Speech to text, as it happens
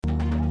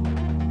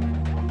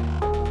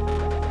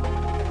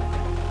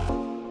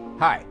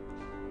Hi,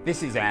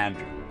 this is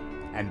Andrew,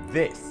 and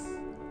this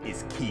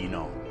is Keen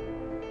On,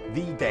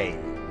 the daily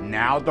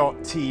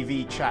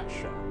now.tv chat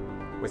show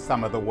with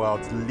some of the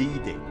world's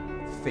leading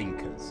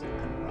thinkers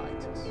and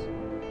writers.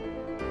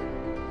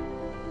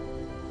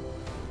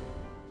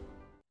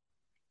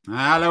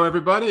 Hello,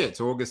 everybody.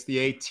 It's August the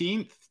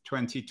 18th,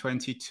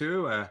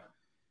 2022,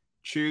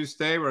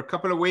 Tuesday. We're a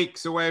couple of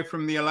weeks away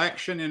from the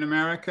election in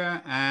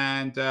America,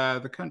 and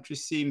the country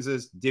seems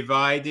as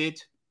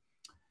divided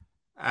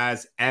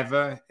as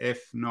ever,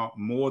 if not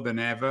more than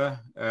ever.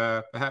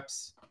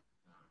 Perhaps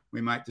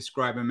we might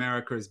describe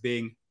America as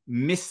being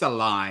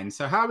misaligned.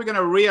 So how are we going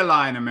to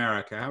realign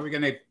America? How are we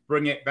going to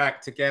bring it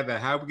back together?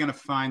 How are we going to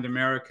find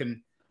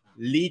American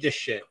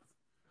leadership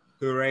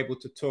who are able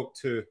to talk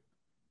to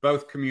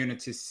both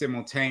communities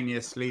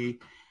simultaneously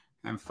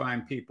and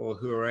find people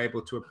who are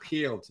able to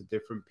appeal to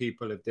different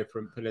people of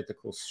different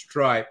political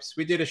stripes?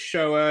 We did a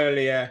show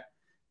earlier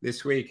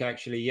this week,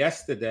 actually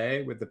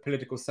yesterday, with the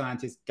political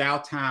scientist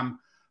Gautam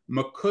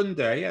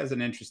Mukunda. He has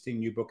an interesting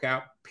new book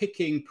out,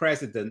 Picking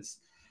Presidents: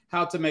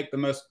 How to Make the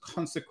Most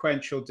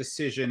Consequential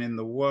Decision in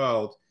the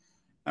World.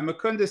 And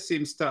Mukunda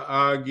seems to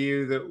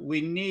argue that we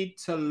need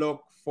to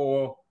look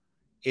for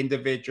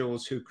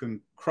individuals who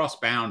can cross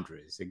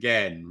boundaries.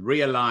 Again,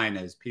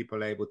 realigners,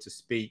 people able to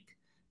speak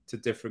to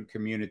different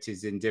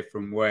communities in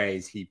different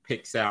ways. He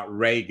picks out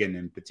Reagan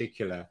in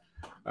particular,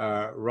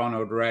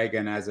 Ronald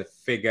Reagan as a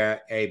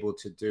figure able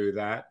to do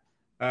that,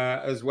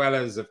 as well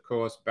as, of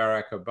course,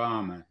 Barack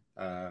Obama,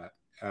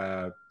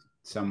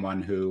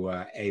 someone who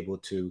able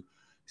to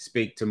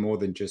speak to more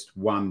than just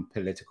one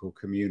political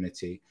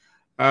community.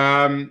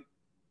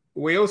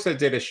 We also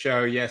did a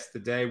show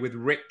yesterday with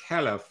Rick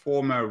Keller,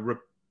 former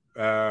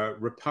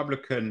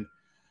Republican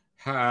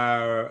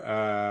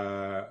House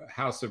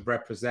of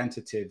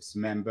Representatives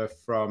member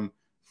from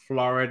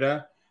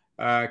Florida.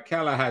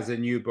 Keller has a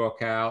new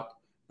book out,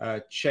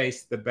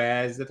 Chase the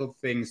Bears, Little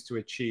Things to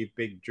Achieve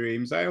Big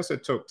Dreams. I also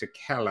talked to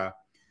Keller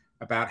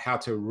about how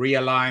to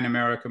realign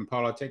American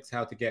politics,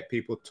 how to get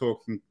people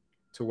talking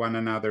to one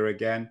another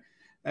again.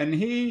 And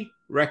he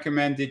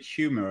recommended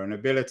humor, an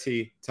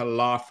ability to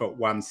laugh at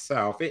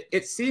oneself.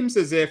 It seems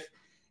as if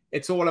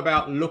it's all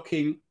about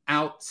looking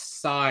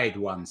outside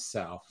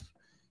oneself.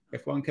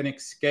 If one can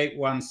escape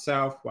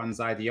oneself, one's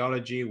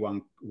ideology,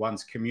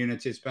 one's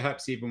communities,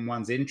 perhaps even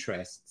one's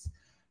interests,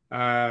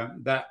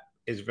 that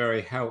is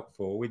very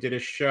helpful. We did a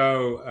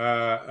show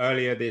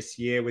earlier this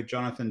year with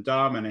Jonathan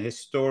Darman, a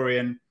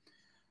historian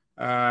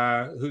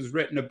who's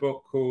written a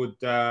book called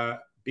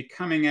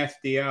Becoming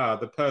FDR,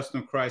 The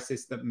Personal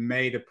Crisis That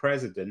Made a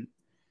President.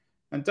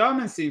 And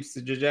Darman seems to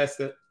suggest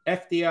that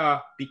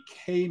FDR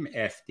became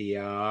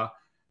FDR.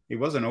 He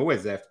wasn't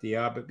always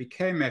FDR, but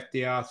became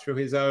FDR through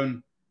his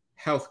own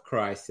health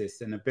crisis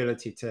and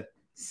ability to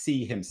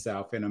see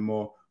himself in a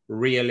more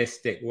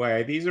realistic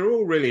way. These are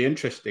all really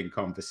interesting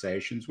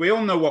conversations. We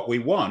all know what we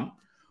want.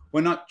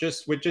 We're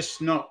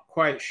just not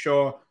quite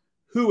sure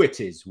who it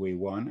is we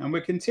want. And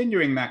we're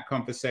continuing that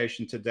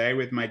conversation today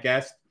with my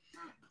guest,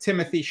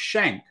 Timothy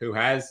Schenck, who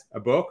has a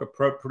book,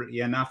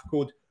 appropriately enough,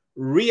 called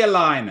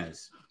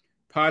Realigners: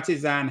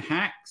 Partisan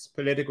Hacks,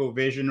 Political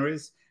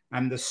Visionaries,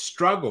 and the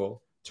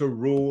Struggle to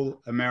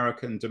Rule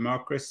American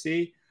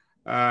Democracy.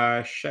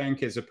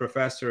 Schenck is a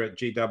professor at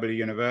GW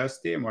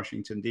University in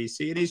Washington,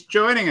 D.C., and he's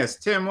joining us.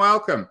 Tim,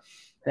 welcome.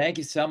 Thank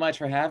you so much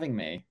for having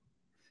me.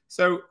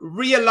 So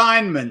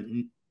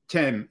realignment,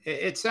 Tim,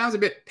 it sounds a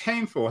bit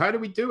painful. How do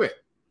we do it?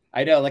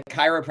 I know, like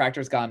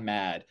chiropractors gone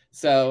mad.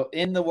 So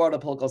in the world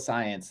of political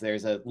science,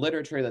 there's a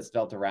literature that's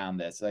built around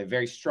this. A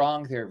very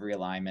strong theory of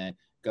realignment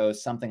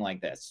goes something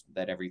like this,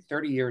 that every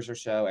 30 years or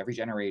so, every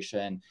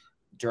generation,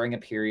 during a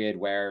period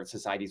where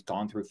society's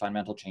gone through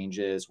fundamental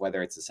changes,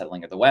 whether it's the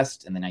settling of the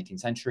West in the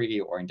 19th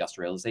century or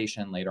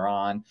industrialization later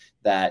on,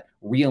 that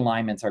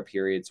realignments are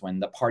periods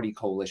when the party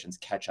coalitions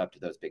catch up to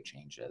those big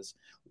changes.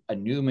 A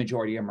new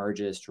majority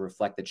emerges to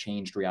reflect the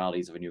changed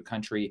realities of a new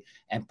country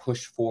and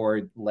push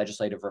forward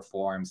legislative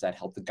reforms that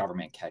help the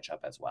government catch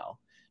up as well.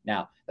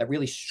 Now, that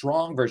really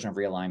strong version of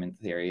realignment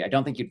theory, I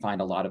don't think you'd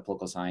find a lot of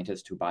political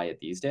scientists who buy it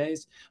these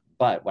days.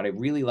 But what I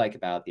really like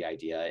about the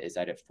idea is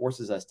that it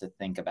forces us to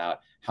think about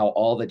how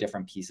all the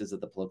different pieces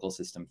of the political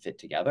system fit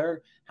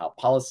together, how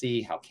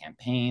policy, how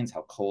campaigns,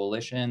 how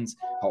coalitions,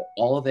 how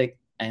all of it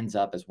ends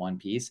up as one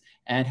piece,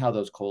 and how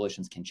those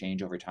coalitions can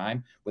change over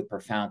time with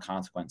profound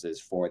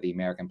consequences for the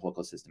American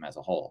political system as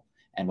a whole.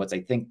 And what's, I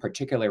think,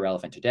 particularly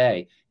relevant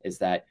today is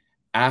that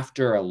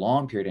after a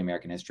long period in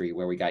American history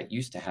where we got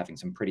used to having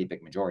some pretty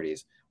big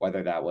majorities,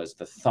 whether that was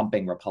the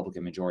thumping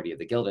Republican majority of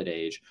the Gilded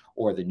Age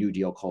or the New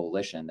Deal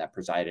coalition that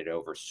presided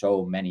over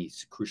so many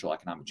crucial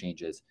economic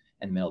changes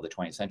in the middle of the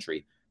 20th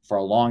century, for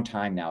a long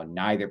time now,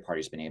 neither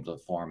party's been able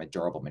to form a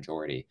durable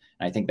majority.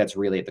 And I think that's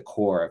really at the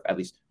core of at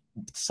least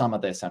some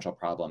of the essential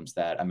problems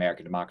that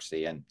American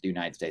democracy and the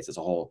United States as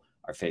a whole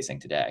are facing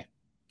today.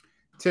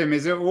 Tim,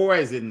 is it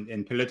always,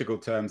 in political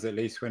terms, at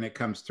least when it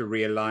comes to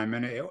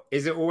realignment,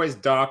 is it always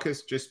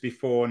darkest just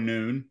before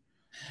noon?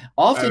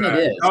 Often it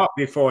is. Not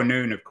before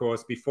noon, of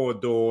course, before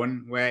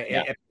dawn, where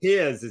it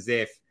appears as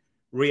if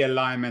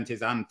realignment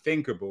is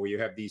unthinkable. You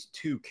have these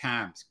two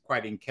camps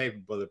quite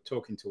incapable of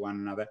talking to one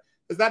another.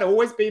 Has that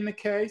always been the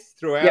case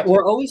throughout? Yeah,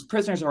 we're always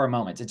prisoners of our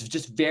moments. It's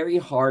just very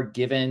hard,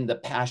 given the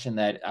passion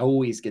that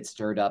always gets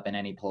stirred up in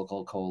any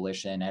political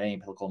coalition at any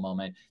political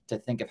moment, to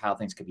think of how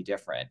things could be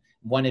different.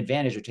 One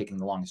advantage of taking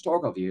the long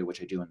historical view,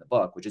 which I do in the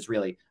book, which is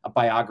really a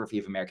biography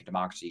of American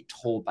democracy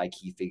told by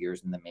key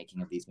figures in the making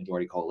of these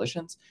majority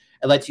coalitions,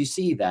 it lets you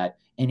see that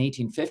in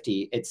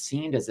 1850, it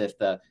seemed as if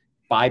the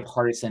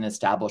bipartisan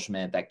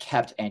establishment that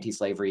kept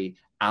anti-slavery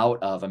out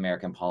of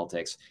American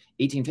politics,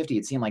 1850,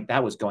 it seemed like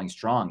that was going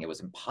strong. It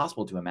was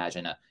impossible to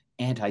imagine an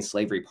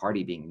anti-slavery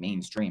party being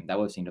mainstream. That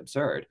would have seemed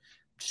absurd.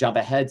 Jump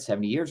ahead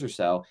 70 years or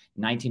so,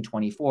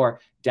 1924,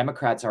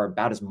 Democrats are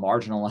about as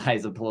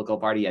marginalized a political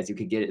party as you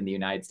could get in the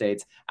United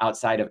States,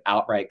 outside of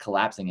outright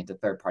collapsing into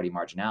third-party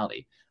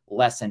marginality.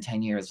 Less than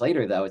 10 years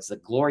later, though, it's the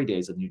glory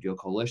days of the New Deal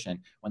coalition,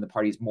 when the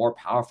party is more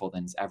powerful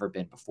than it's ever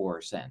been before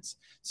or since.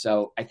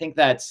 So I think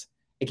that's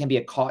it can be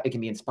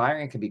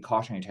inspiring, it can be a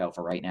cautionary tale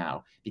for right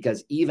now,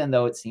 because even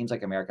though it seems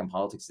like American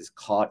politics is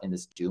caught in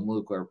this doom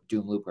loop where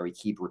we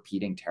keep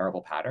repeating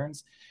terrible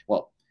patterns,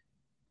 well,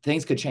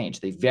 things could change.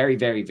 They very,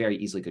 very, very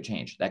easily could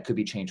change. That could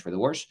be changed for the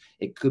worse.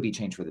 It could be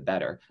changed for the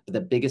better. But the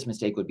biggest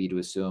mistake would be to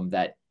assume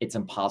that it's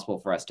impossible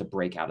for us to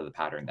break out of the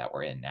pattern that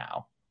we're in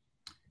now.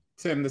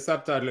 Tim, the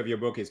subtitle of your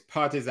book is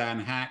Partisan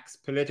Hacks,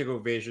 Political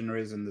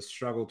Visionaries and the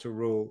Struggle to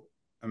Rule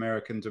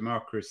American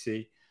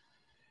Democracy.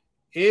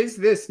 Is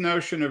this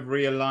notion of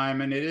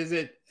realignment, is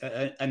it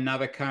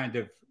another kind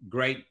of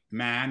great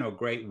man or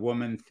great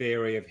woman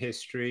theory of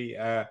history?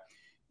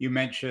 You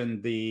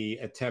mentioned the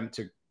attempt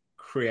to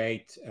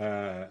create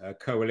a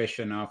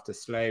coalition after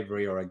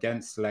slavery or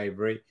against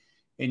slavery.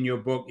 In your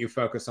book, you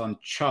focus on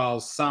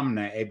Charles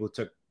Sumner able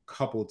to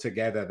cobble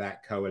together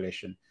that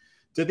coalition.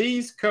 Do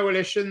these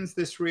coalitions,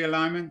 this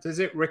realignment, does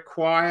it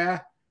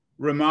require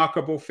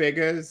remarkable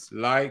figures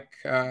like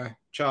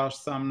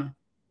Charles Sumner?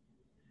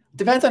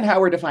 Depends on how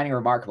we're defining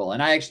remarkable.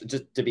 And I actually,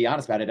 just to be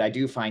honest about it, I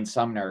do find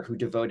Sumner, who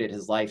devoted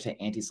his life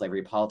to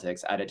anti-slavery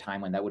politics at a time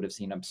when that would have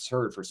seemed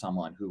absurd for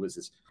someone who was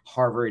this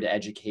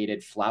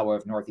Harvard-educated flower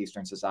of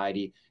Northeastern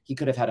society. He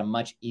could have had a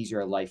much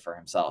easier life for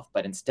himself,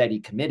 but instead he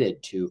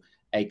committed to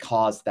a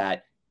cause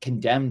that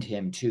condemned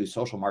him to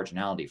social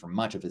marginality for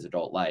much of his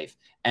adult life.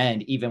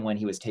 And even when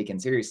he was taken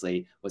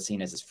seriously, was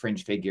seen as this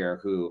fringe figure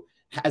who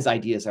has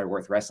ideas that are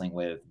worth wrestling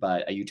with,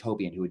 but a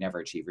utopian who would never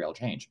achieve real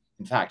change.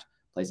 In fact,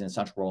 plays an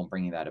essential role in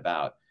bringing that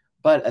about.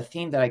 But a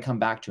theme that I come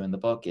back to in the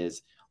book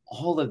is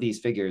all of these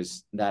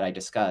figures that I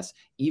discuss,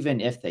 even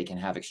if they can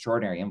have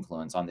extraordinary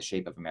influence on the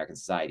shape of American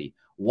society,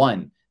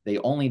 one, they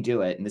only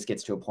do it, and this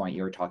gets to a point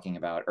you were talking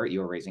about, or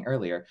you were raising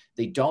earlier,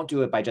 they don't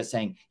do it by just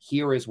saying,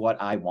 here is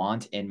what I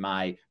want in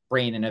my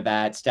brain in a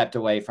vat, stepped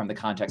away from the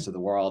context of the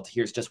world.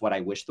 Here's just what I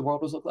wish the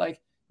world was look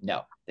like.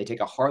 No, they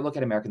take a hard look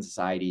at American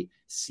society,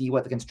 see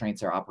what the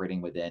constraints they're operating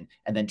within,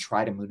 and then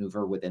try to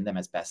maneuver within them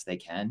as best they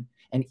can.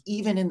 And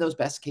even in those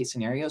best case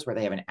scenarios where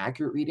they have an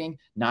accurate reading,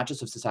 not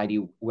just of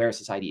society, where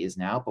society is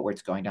now, but where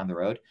it's going down the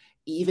road,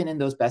 even in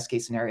those best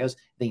case scenarios,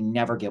 they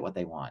never get what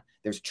they want.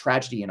 There's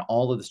tragedy in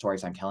all of the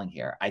stories I'm telling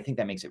here. I think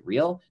that makes it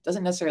real.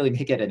 Doesn't necessarily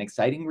make it an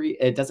exciting read.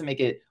 It doesn't make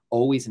it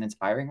always an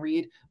inspiring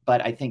read.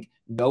 But I think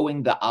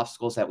knowing the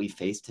obstacles that we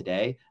face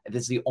today,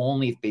 this is the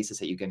only basis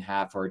that you can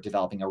have for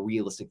developing a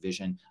realistic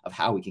vision of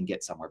how we can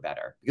get somewhere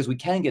better. Because we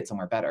can get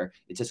somewhere better.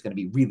 It's just going to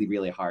be really,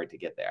 really hard to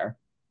get there.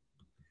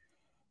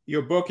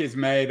 Your book is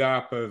made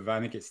up of, I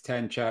think it's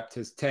 10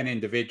 chapters, 10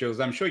 individuals.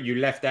 I'm sure you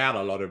left out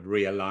a lot of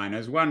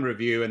realigners. One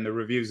review, and the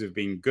reviews have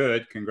been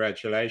good.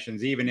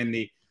 Congratulations. Even in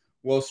the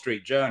Wall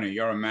Street Journal,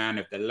 you're a man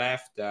of the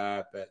left,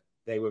 but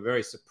they were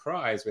very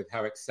surprised with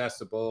how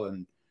accessible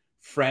and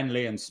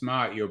friendly and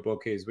smart your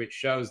book is, which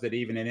shows that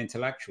even in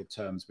intellectual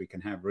terms, we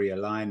can have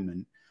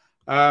realignment.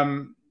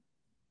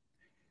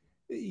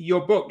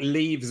 Your book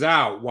leaves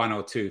out one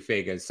or two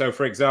figures. So,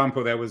 for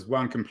example, there was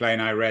one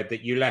complaint I read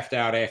that you left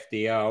out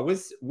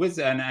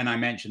FDR. And I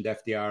mentioned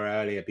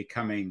FDR earlier,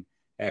 becoming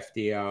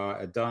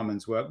FDR,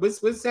 Darman's work. Was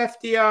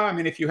FDR, I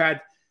mean, if you had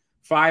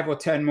 5 or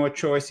 10 more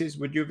choices,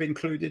 would you have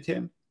included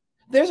him?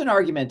 There's an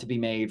argument to be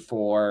made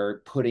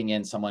for putting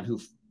in someone who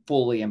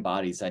fully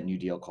embodies that New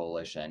Deal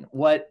coalition.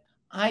 What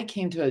I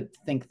came to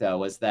think, though,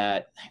 was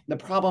that the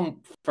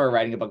problem for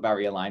writing a book about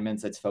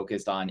realignments that's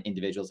focused on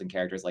individuals and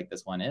characters like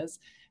this one is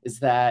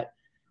that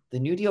the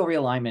New Deal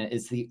realignment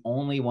is the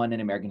only one in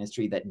American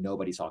history that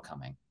nobody saw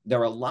coming.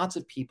 There are lots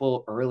of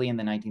people early in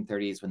the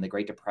 1930s when the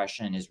Great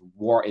Depression is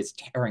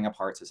tearing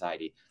apart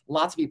society.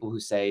 Lots of people who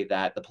say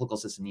that the political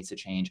system needs to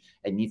change,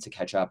 it needs to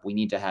catch up. We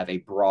need to have a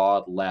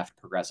broad left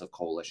progressive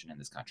coalition in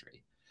this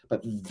country.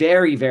 But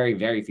very, very,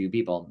 very few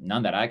people,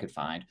 none that I could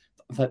find,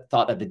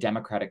 thought that the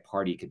Democratic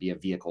Party could be a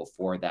vehicle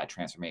for that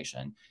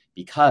transformation,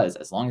 because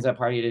as long as that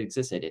party had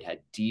existed, it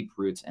had deep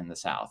roots in the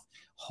South,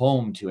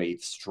 home to a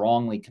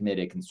strongly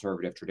committed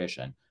conservative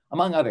tradition,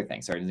 among other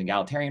things. There's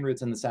egalitarian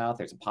roots in the South.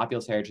 There's a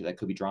populist heritage that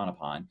could be drawn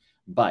upon.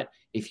 But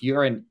if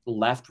you're a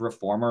left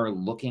reformer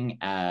looking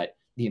at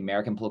the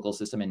American political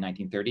system in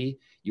 1930,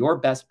 your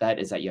best bet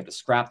is that you have to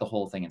scrap the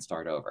whole thing and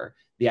start over.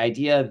 The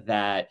idea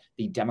that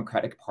the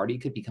Democratic Party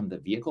could become the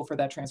vehicle for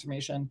that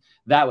transformation,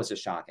 that was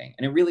just shocking.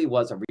 And it really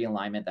was a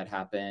realignment that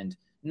happened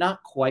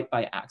not quite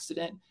by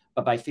accident,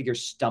 but by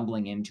figures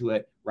stumbling into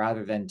it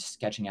rather than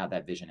sketching out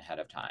that vision ahead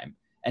of time.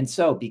 And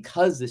so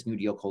because this New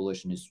Deal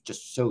coalition is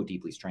just so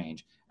deeply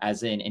strange,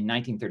 as in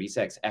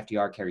 1936,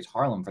 FDR carries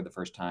Harlem for the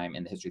first time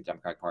in the history of the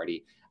Democratic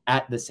Party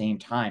at the same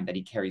time that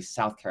he carries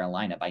South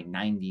Carolina by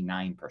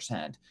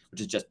 99%,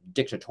 which is just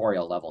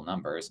dictatorial level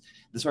numbers.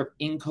 The sort of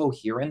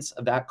incoherence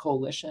of that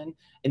coalition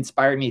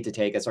inspired me to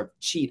take a sort of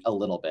cheat a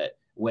little bit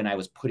when I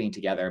was putting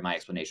together my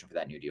explanation for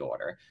that New Deal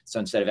order. So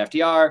instead of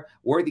FDR,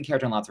 worthy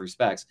character in lots of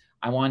respects,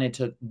 I wanted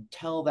to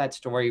tell that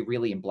story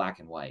really in black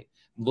and white,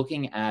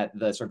 looking at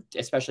the sort of,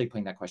 especially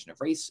putting that question of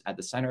race at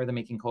the center of the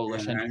making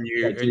coalition.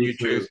 Yeah, and you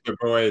choose Du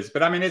Bois,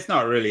 but I mean, it's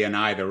not really an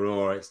either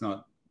or. It's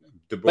not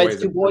Du Bois. But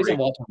it's Du Bois and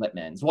Walter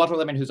Lippmann. It's Walter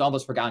Lippmann, who's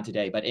almost forgotten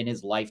today, but in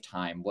his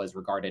lifetime was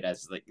regarded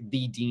as like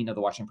the dean of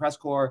the Washington Press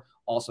Corps,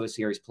 also a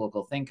serious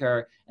political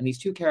thinker. And these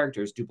two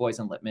characters, Du Bois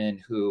and Lippmann,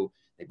 who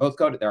they both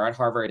they're at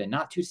Harvard, and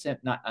not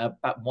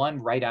about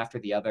one right after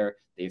the other.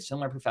 They have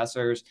similar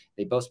professors.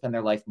 They both spend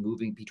their life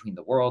moving between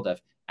the world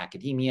of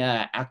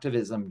academia,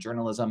 activism,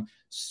 journalism,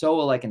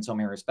 so alike in so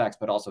many respects,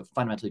 but also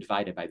fundamentally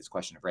divided by this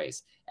question of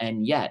race.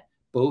 And yet,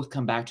 both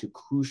come back to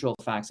crucial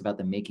facts about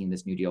the making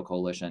this New Deal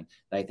coalition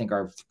that I think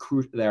are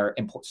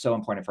so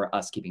important for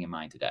us keeping in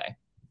mind today.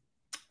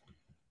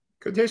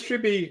 Could history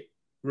be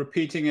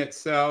repeating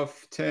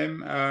itself,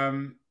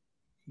 Tim?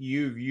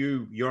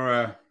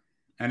 You're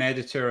an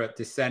editor at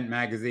Dissent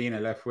magazine, a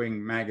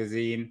left-wing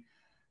magazine,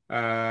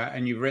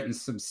 and you've written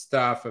some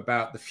stuff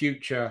about the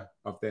future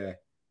of the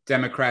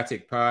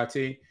Democratic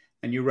Party.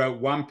 And you wrote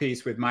one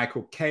piece with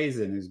Michael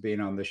Kazin, who's been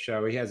on the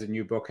show. He has a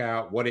new book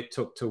out, What It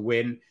Took to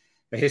Win,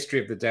 the history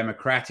of the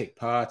Democratic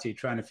Party,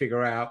 trying to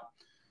figure out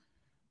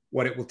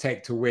what it will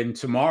take to win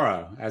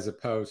tomorrow as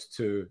opposed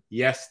to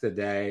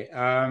yesterday.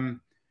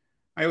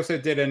 I also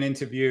did an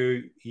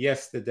interview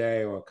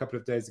yesterday or a couple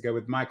of days ago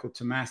with Michael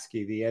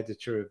Tomasky, the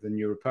editor of the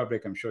New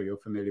Republic. I'm sure you're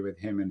familiar with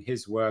him and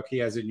his work. He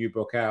has a new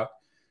book out,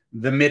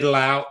 The Middle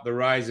Out, The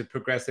Rise of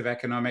Progressive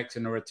Economics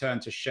and a Return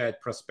to Shared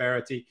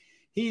Prosperity.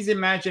 He's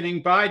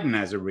imagining Biden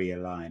as a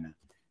realigner.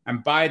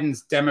 And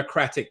Biden's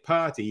Democratic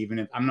Party, even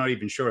if I'm not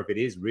even sure if it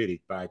is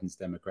really Biden's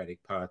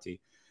Democratic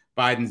Party,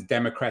 Biden's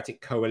Democratic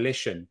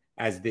Coalition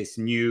as this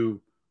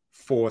new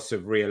force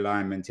of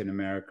realignment in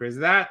America. Is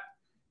that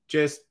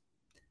just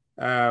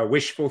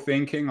wishful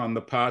thinking on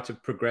the part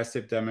of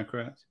progressive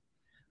Democrats?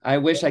 I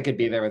wish I could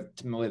be there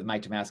with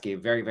Mike Tomasky, a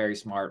very, very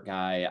smart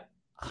guy.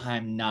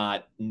 I'm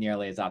not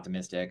nearly as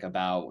optimistic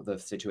about the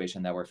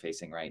situation that we're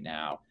facing right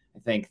now. I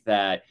think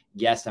that,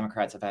 yes,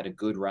 Democrats have had a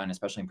good run,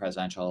 especially in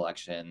presidential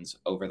elections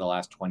over the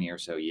last 20 or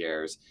so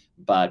years.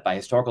 But by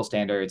historical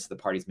standards, the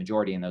party's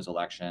majority in those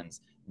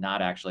elections,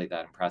 not actually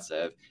that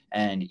impressive.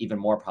 And even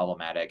more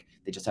problematic,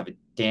 they just have a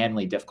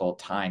damnly difficult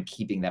time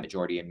keeping that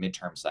majority in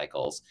midterm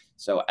cycles.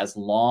 So as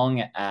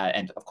long as,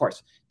 and of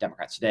course,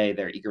 Democrats today,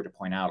 they're eager to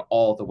point out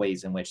all the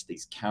ways in which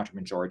these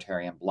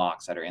counter-majoritarian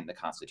blocks that are in the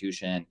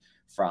Constitution,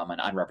 from an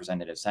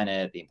unrepresentative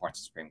Senate, the importance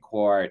of the Supreme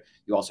Court.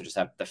 You also just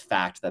have the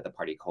fact that the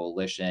party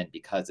coalition,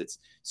 because it's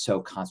so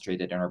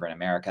concentrated in urban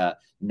America,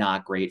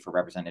 not great for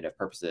representative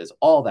purposes.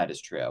 All that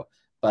is true.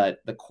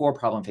 But the core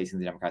problem facing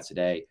the Democrats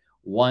today,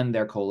 one,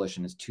 their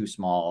coalition is too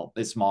small,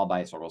 is small by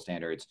historical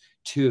standards.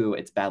 Two,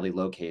 it's badly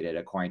located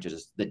according to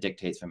just the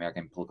dictates of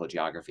American political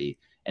geography.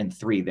 And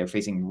three, they're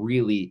facing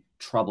really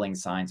troubling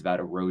signs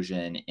about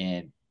erosion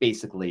in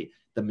basically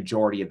the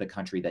majority of the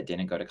country that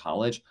didn't go to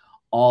college.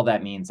 All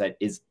that means that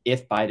is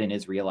if Biden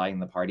is realigning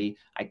the party,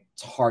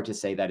 it's hard to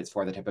say that it's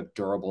for the type of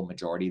durable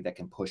majority that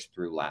can push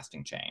through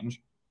lasting change.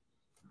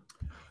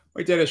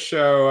 We did a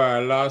show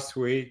last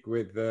week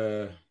with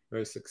the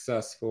very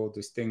successful,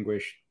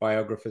 distinguished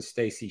biographer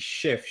Stacy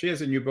Schiff. She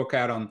has a new book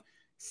out on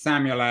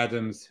Samuel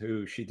Adams,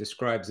 who she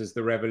describes as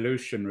the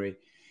revolutionary.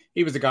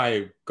 He was a guy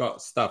who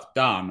got stuff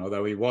done,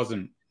 although he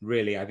wasn't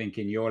really, I think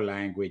in your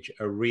language,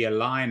 a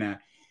realigner.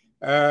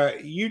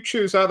 You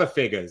choose other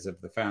figures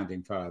of the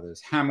founding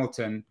fathers.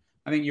 Hamilton,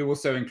 I think you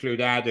also include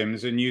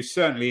Adams, and you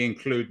certainly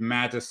include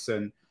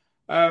Madison.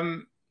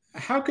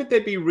 How could they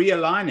be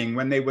realigning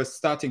when they were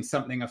starting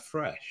something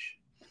afresh?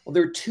 Well,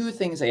 there are two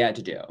things I had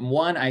to do.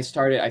 One, I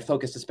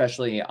focused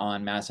especially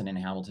on Madison and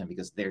Hamilton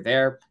because they're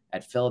there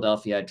at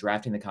Philadelphia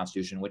drafting the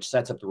Constitution, which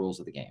sets up the rules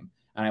of the game.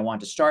 And I wanted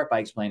to start by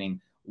explaining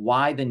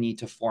why the need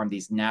to form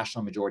these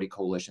national majority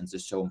coalitions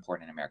is so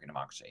important in American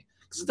democracy.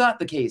 Because it's not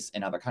the case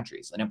in other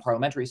countries. In a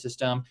parliamentary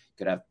system,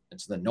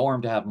 it's the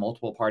norm to have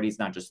multiple parties,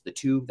 not just the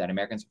two that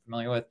Americans are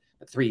familiar with,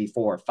 but 3,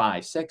 4,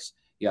 5, 6.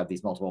 You have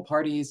these multiple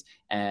parties.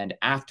 And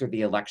after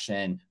the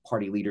election,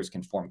 party leaders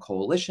can form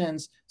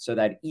coalitions so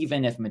that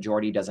even if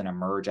majority doesn't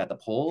emerge at the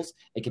polls,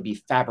 it can be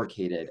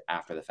fabricated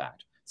after the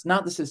fact. It's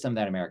not the system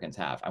that Americans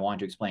have. I want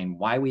to explain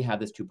why we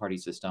have this two-party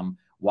system,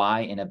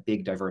 why in a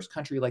big, diverse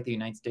country like the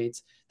United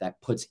States,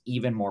 that puts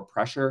even more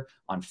pressure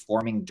on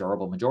forming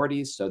durable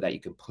majorities so that you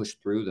can push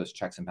through those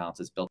checks and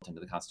balances built into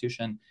the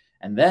Constitution.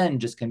 And then,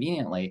 just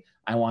conveniently,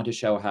 I want to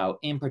show how,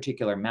 in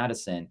particular,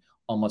 Madison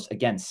almost,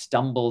 again,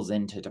 stumbles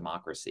into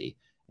democracy.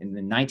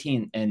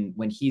 And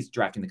when he's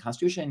drafting the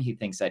Constitution, he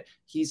thinks that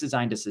he's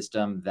designed a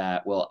system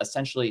that will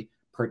essentially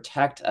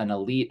protect an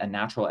elite, a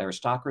natural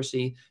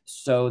aristocracy,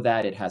 so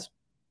that it has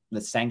the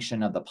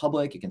sanction of the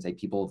public. You can say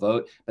people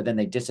vote, but then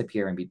they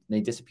disappear,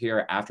 they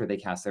disappear after they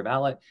cast their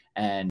ballot.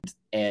 And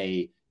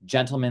a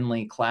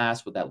gentlemanly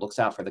class that looks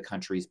out for the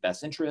country's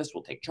best interest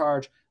will take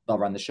charge. They'll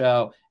run the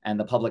show, and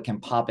the public can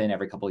pop in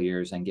every couple of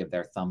years and give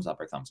their thumbs up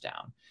or thumbs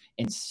down.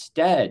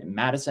 Instead,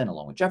 Madison,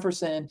 along with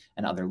Jefferson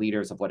and other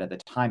leaders of what at the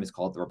time is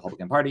called the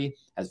Republican Party,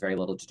 has very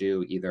little to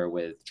do either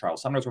with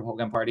Charles Sumner's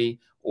Republican Party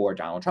or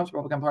Donald Trump's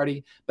Republican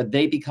Party, but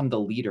they become the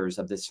leaders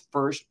of this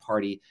first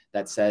party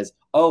that says,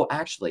 oh,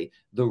 actually,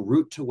 the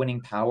route to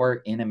winning power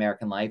in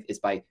American life is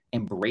by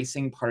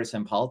embracing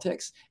partisan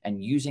politics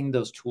and using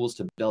those tools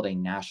to build a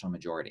national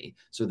majority.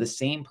 So the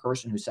same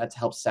person who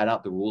helps set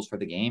out the rules for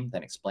the game,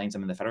 then explains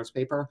them in the Federalist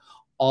Paper,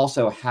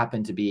 also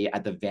happened to be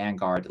at the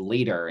vanguard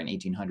later in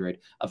 1800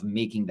 of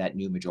making that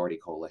new majority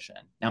coalition.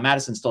 Now,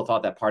 Madison still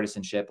thought that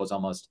partisanship was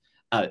almost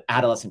an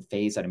adolescent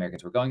phase that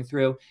Americans were going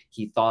through.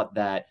 He thought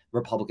that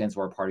Republicans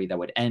were a party that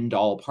would end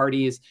all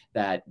parties,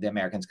 that the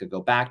Americans could go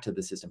back to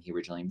the system he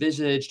originally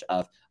envisaged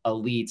of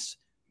elites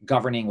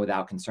governing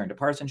without concern to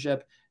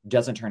partisanship.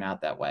 Doesn't turn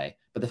out that way.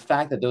 But the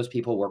fact that those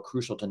people were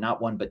crucial to not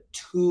one, but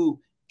two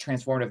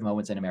transformative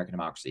moments in American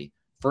democracy.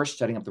 First,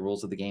 setting up the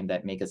rules of the game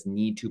that make us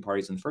need two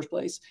parties in the first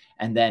place,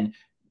 and then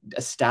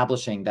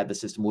establishing that the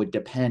system would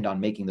depend on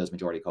making those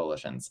majority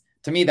coalitions.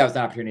 To me, that was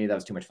an opportunity that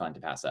was too much fun to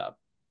pass up.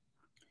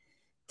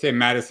 Tim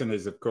Madison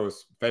is, of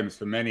course, famous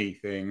for many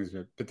things,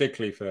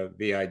 particularly for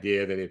the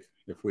idea that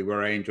if we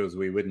were angels,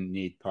 we wouldn't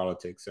need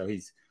politics. So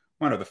he's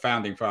one of the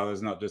founding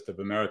fathers, not just of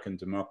American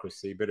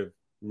democracy, but of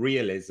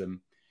realism.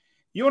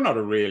 You're not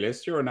a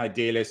realist, you're an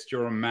idealist,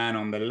 you're a man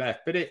on the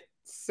left, but it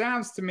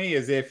sounds to me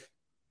as if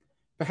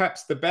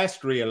perhaps the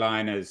best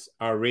realigners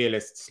are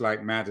realists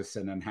like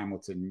Madison and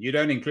Hamilton. You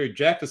don't include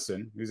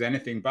Jefferson, who's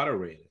anything but a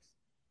realist.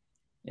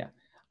 Yeah.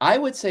 I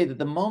would say that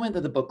the moment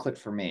that the book clicked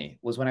for me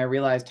was when I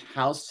realized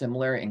how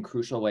similar in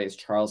crucial ways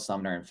Charles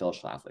Sumner and Phil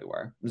Schlafly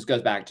were. This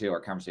goes back to our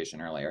conversation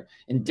earlier.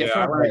 In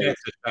different ways.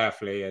 Yeah,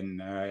 Schlafly,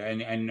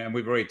 and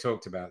we've already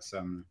talked about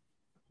Sumner.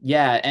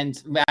 Yeah,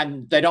 and I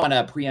don't want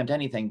to preempt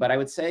anything, but I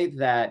would say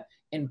that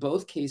in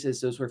both cases,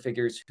 those were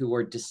figures who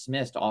were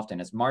dismissed often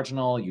as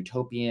marginal,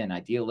 utopian,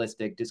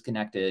 idealistic,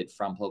 disconnected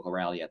from political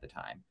reality at the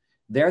time.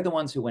 They're the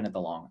ones who win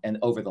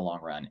over the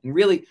long run. And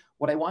really,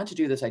 what I want to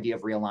do, this idea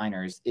of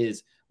realigners,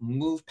 is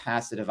move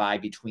past the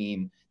divide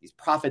between these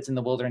prophets in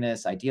the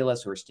wilderness,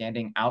 idealists who are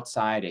standing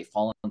outside a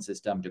fallen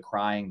system,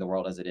 decrying the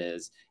world as it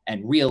is,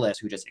 and realists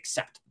who just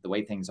accept the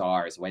way things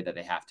are as the way that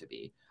they have to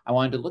be. I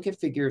wanted to look at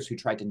figures who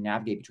tried to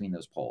navigate between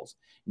those poles.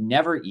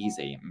 Never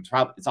easy.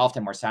 It's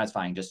often more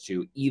satisfying just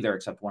to either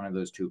accept one of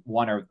those two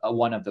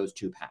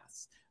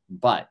paths.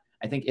 But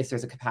I think if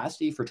there's a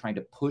capacity for trying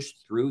to push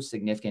through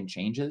significant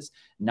changes,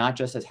 not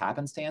just as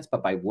happenstance,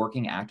 but by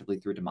working actively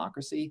through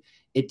democracy,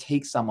 it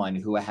takes someone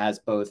who has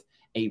both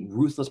a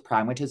ruthless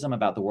pragmatism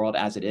about the world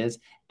as it is,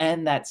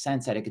 and that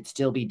sense that it could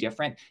still be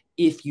different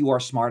if you are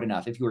smart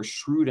enough, if you are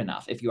shrewd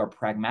enough, if you are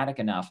pragmatic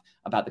enough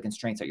about the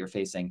constraints that you're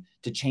facing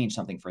to change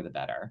something for the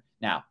better.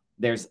 Now,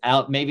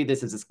 maybe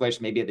this is a squish,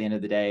 maybe at the end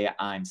of the day,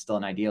 I'm still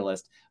an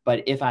idealist,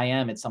 but if I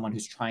am, it's someone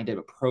who's trying to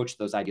approach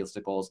those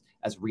idealistic goals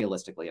as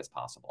realistically as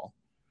possible.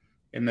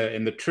 In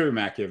the true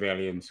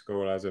Machiavellian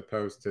school, as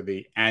opposed to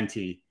the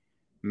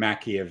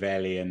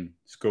anti-Machiavellian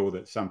school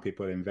that some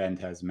people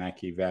invent as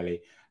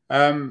Machiavelli.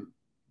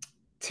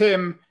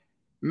 Tim,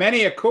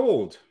 many are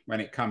called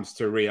when it comes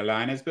to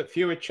realigners, but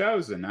few are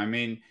chosen. I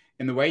mean,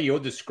 in the way you're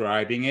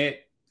describing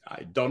it,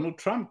 Donald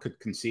Trump could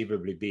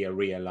conceivably be a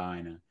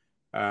realigner.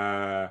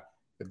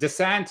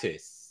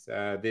 DeSantis,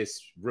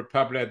 this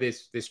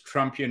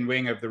Trumpian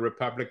wing of the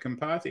Republican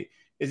Party.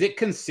 Is it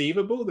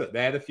conceivable that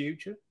they're the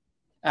future?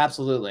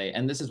 Absolutely.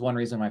 And this is one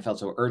reason why I felt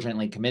so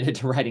urgently committed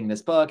to writing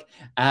this book.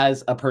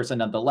 As a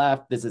person of the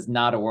left, this is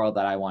not a world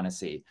that I want to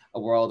see. A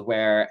world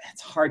where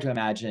it's hard to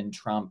imagine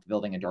Trump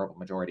building a durable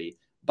majority.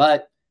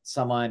 But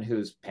someone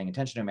who's paying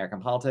attention to American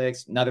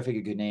politics, another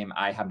figure good name,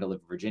 I happen to live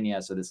in Virginia,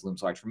 so this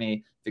looms large for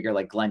me, figure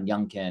like Glenn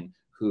Youngkin,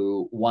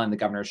 who won the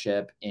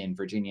governorship in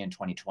Virginia in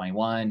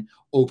 2021,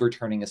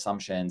 overturning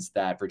assumptions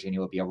that Virginia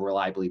would be a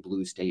reliably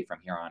blue state from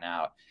here on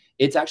out.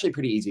 It's actually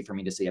pretty easy for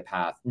me to see a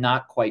path,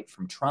 not quite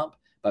from Trump,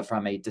 but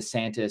from a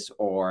DeSantis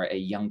or a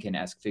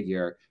Youngkin-esque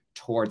figure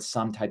towards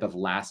some type of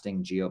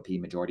lasting GOP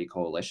majority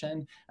coalition.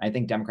 And I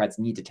think Democrats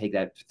need to take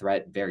that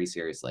threat very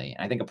seriously.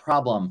 And I think a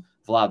problem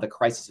with a lot of the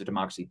crisis of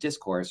democracy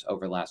discourse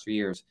over the last few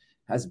years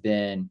has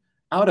been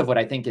out of what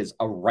I think is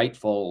a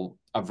rightful,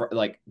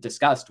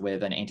 discussed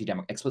with an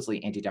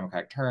explicitly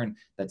anti-democratic turn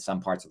that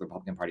some parts of the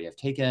Republican Party have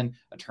taken,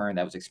 a turn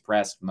that was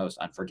expressed most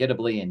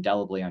unforgettably,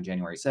 indelibly on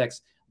January 6th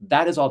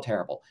That is all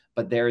terrible.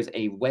 But there's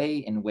a way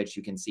in which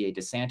you can see a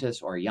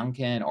DeSantis or a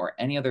Youngkin or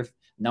any other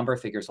number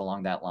of figures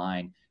along that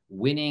line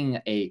winning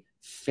a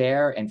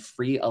fair and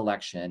free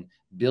election,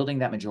 building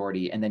that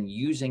majority, and then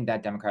using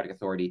that democratic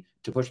authority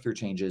to push through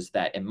changes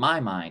that, in my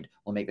mind,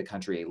 will make the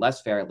country a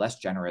less fair, less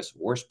generous,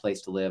 worse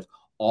place to live,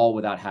 all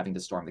without having to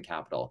storm the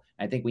Capitol.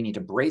 I think we need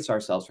to brace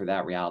ourselves for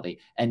that reality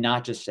and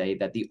not just say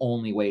that the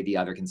only way the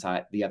other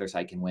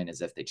side can win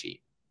is if they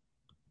cheat.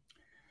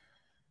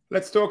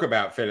 Let's talk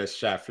about Phyllis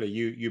Schlafly.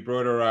 You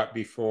brought her up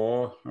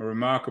before, a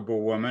remarkable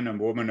woman, a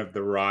woman of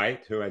the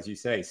right, who, as you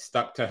say,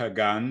 stuck to her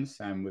guns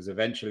and was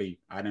eventually,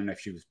 I don't know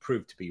if she was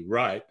proved to be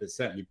right, but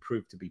certainly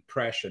proved to be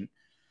prescient.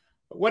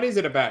 But what is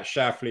it about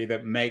Schlafly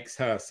that makes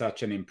her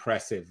such an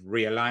impressive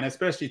realigner,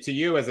 especially to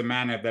you as a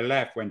man of the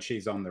left when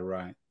she's on the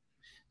right?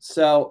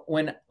 So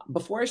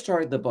before I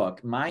started the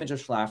book, my image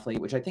of Schlafly,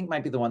 which I think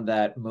might be the one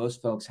that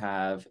most folks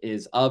have,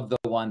 is of the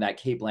one that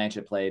Cate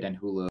Blanchett played in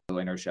Hulu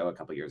in her show a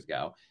couple years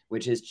ago,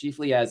 which is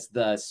chiefly as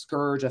the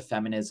scourge of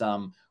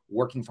feminism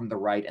working from the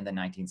right in the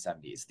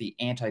 1970s, the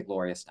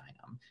anti-Gloria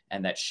Steinem,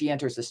 and that she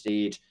enters the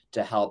stage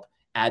to help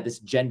add this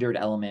gendered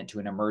element to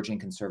an emerging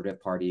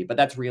conservative party. But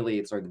that's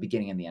really sort of the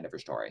beginning and the end of her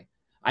story.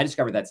 I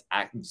discovered that's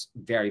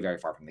very, very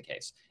far from the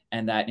case.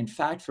 And that, in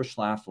fact, for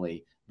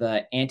Schlafly,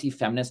 the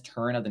anti-feminist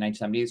turn of the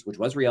 1970s, which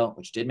was real,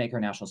 which did make her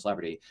a national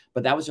celebrity,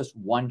 but that was just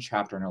one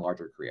chapter in her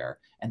larger career.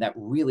 And that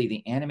really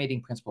the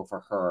animating principle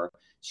for her,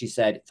 she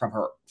said,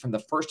 from the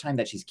first time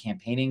that she's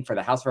campaigning for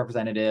the House of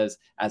Representatives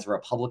as a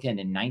Republican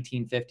in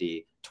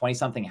 1950,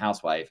 20-something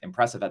housewife,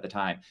 impressive at the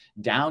time,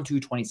 down to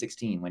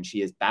 2016 when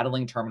she is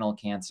battling terminal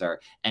cancer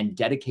and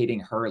dedicating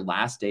her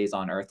last days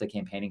on earth to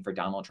campaigning for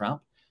Donald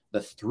Trump.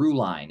 The through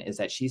line is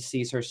that she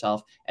sees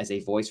herself as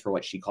a voice for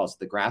what she calls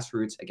the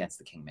grassroots against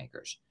the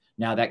kingmakers.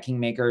 Now, that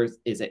kingmaker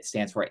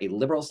stands for a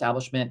liberal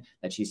establishment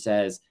that she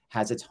says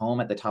has its home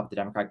at the top of the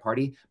Democratic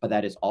Party, but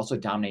that is also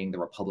dominating the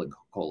Republican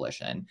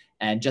coalition.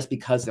 And just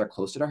because they're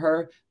closer to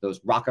her, those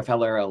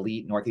Rockefeller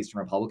elite Northeastern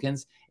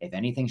Republicans, if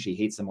anything, she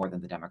hates them more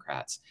than the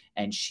Democrats.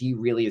 And she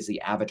really is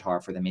the avatar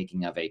for the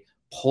making of a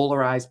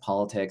polarized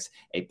politics,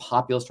 a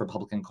populist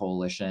Republican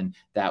coalition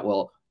that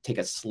will take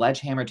a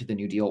sledgehammer to the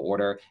New Deal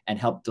order and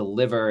help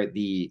deliver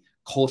the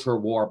culture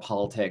war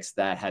politics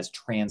that has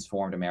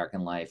transformed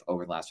American life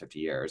over the last 50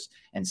 years.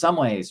 In some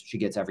ways, she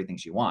gets everything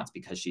she wants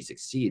because she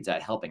succeeds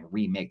at helping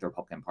remake the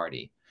Republican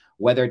Party.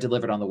 Whether it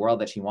delivered on the world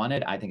that she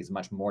wanted, I think is a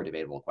much more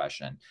debatable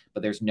question.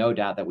 But there's no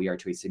doubt that we are,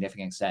 to a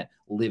significant extent,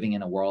 living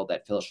in a world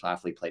that Phyllis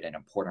Schlafly played an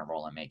important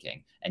role in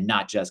making, and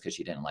not just because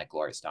she didn't like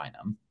Gloria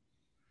Steinem.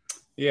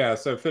 Yeah,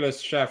 so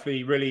Phyllis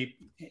Schlafly really,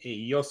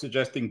 you're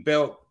suggesting,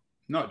 built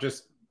not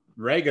just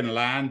Reagan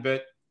land,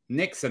 but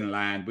Nixon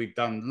land. We've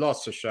done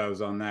lots of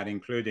shows on that,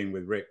 including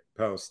with Rick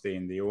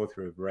Perlstein, the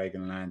author of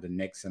Reagan Land and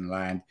Nixon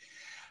Land.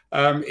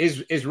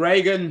 Is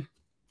Reagan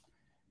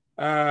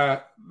going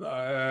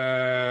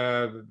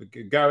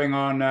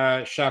on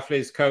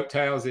Schlafly's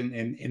coattails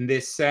in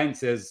this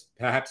sense, as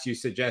perhaps you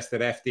suggest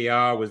that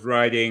FDR was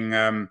riding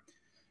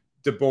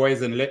Du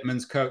Bois and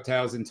Lippmann's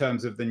coattails in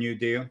terms of the New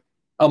Deal?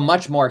 Oh,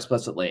 much more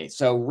explicitly.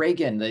 So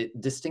Reagan, the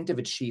distinctive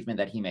achievement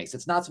that he makes,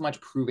 it's not so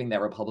much proving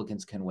that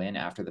Republicans can win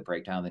after the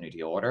breakdown of the New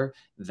Deal order.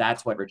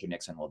 That's what Richard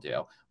Nixon will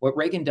do. What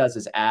Reagan does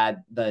is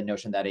add the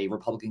notion that a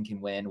Republican can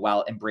win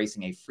while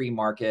embracing a free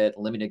market,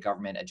 limited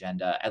government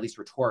agenda, at least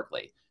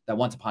rhetorically, that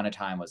once upon a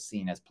time was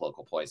seen as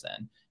political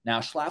poison. Now,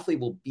 Schlafly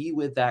will be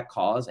with that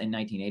cause in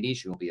 1980.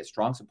 She will be a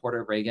strong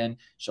supporter of Reagan.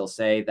 She'll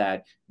say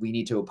that we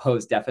need to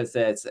oppose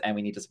deficits and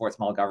we need to support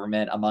small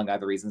government, among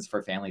other reasons,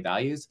 for family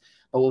values.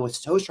 But what was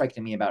so striking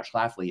to me about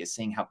Schlafly is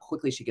seeing how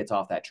quickly she gets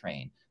off that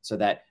train, so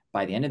that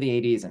by the end of the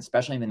 80s, and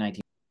especially in the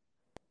 1980s,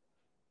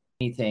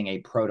 anything a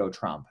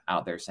proto-Trump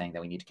out there saying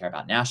that we need to care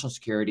about national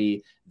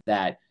security,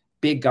 that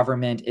big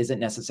government isn't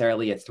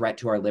necessarily a threat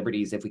to our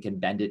liberties if we can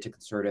bend it to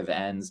conservative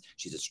ends.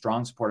 She's a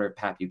strong supporter of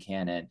Pat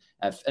Buchanan,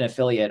 an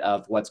affiliate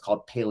of what's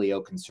called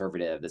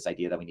paleo-conservative, this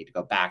idea that we need to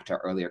go back to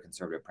earlier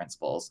conservative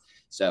principles.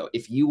 So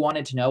if you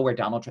wanted to know where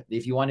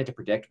if you wanted to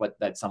predict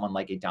that someone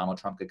like a Donald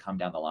Trump could come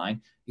down the line,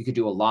 you could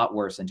do a lot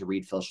worse than to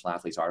read Phil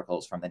Schlafly's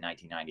articles from the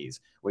 1990s,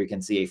 where you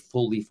can see a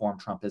fully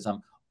formed Trumpism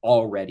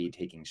already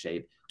taking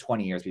shape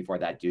 20 years before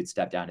that dude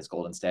stepped down his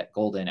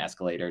golden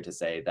escalator to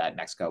say that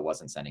Mexico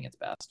wasn't sending its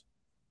best.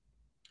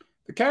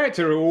 The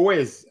character who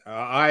always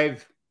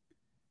I've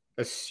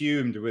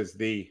assumed was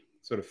the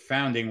sort of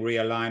founding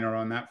realigner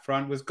on that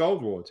front was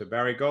Goldwater,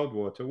 Barry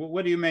Goldwater.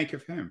 What do you make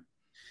of him?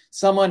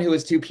 Someone who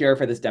is too pure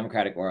for this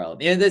democratic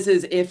world. And this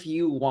is if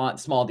you want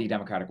small d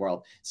democratic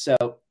world. So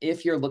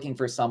if you're looking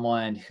for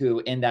someone who,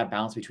 in that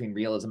balance between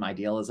realism,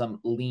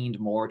 idealism, leaned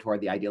more toward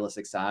the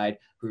idealistic side,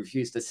 who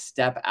refused to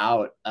step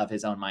out of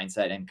his own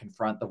mindset and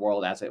confront the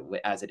world as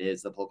it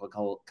is, the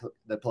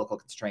political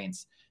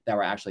constraints that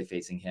were actually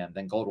facing him,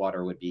 then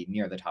Goldwater would be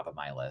near the top of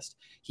my list.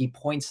 He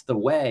points the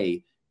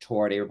way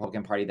toward a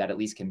Republican Party that at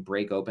least can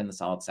break open the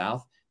Solid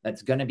South.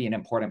 That's going to be an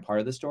important part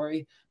of the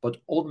story. But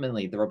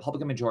ultimately, the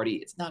Republican majority,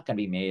 it's not going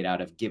to be made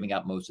out of giving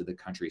up most of the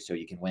country so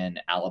you can win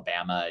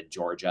Alabama,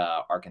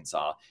 Georgia,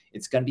 Arkansas.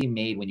 It's going to be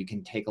made when you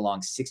can take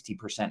along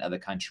 60% of the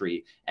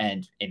country,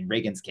 and in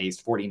Reagan's case,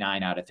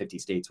 49 out of 50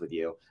 states with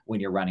you when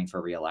you're running for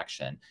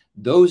re-election.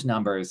 Those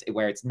numbers,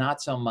 where it's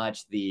not so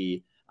much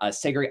the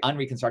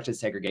unreconstructed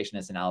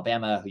segregationists in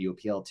Alabama who you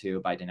appeal to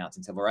by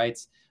denouncing civil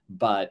rights,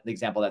 but the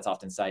example that's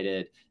often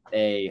cited,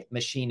 a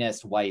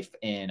machinist wife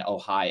in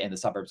Ohio, in the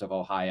suburbs of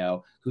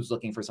Ohio, who's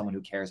looking for someone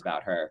who cares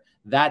about her.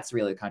 That's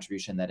really the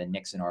contribution that a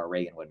Nixon or a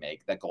Reagan would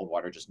make that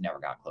Goldwater just never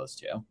got close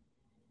to.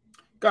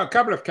 Got a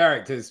couple of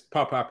characters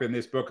pop up in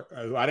this book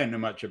I don't know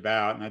much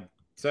about, and I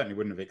certainly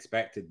wouldn't have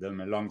expected them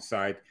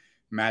alongside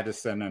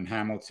Madison and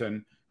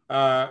Hamilton.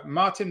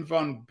 Martin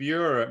Van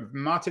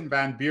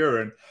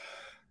Buren,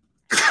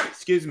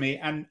 excuse me,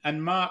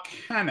 and Mark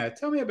Hanna.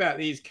 Tell me about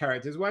these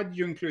characters. Why did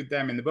you include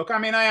them in the book? I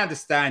mean, I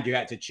understand you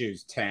had to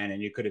choose 10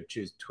 and you could have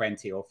chosen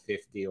 20 or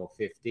 50 or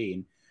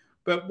 15.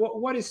 But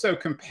what is so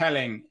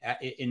compelling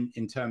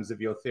in terms of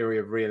your theory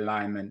of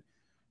realignment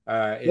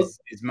is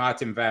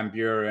Martin Van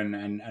Buren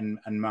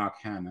and Mark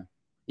Hanna?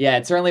 Yeah,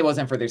 it certainly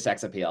wasn't for their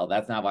sex appeal.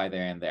 That's not why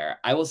they're in there.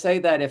 I will say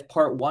that if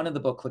part one of the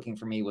book clicking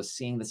for me was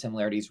seeing the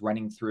similarities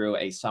running through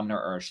a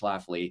Sumner or a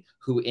Schlafly,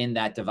 who in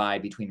that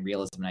divide between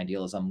realism and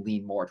idealism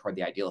lean more toward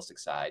the idealistic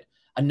side.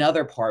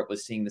 Another part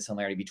was seeing the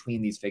similarity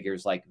between these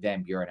figures like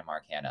Van Buren and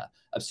Mark Hanna,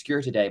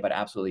 obscure today, but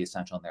absolutely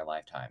essential in their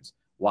lifetimes.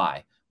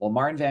 Why? Well,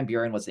 Martin Van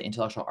Buren was the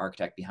intellectual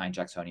architect behind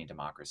Jacksonian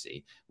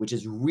democracy, which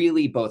is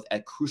really both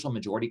a crucial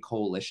majority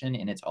coalition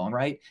in its own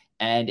right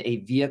and a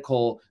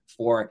vehicle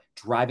for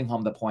driving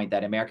home the point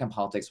that American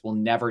politics will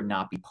never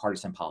not be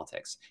partisan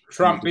politics.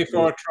 Trump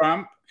before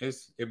Trump,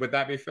 would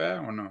that be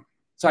fair or not?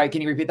 Sorry,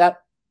 can you repeat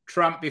that?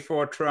 Trump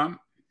before Trump?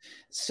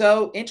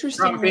 So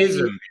interestingly,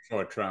 Trumpism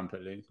before Trump,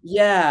 at least.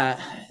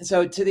 Yeah.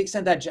 So to the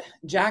extent that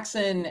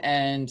Jackson,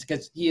 and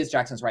because he is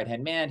Jackson's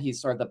right-hand man, he's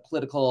sort of the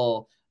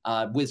political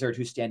wizard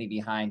who's standing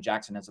behind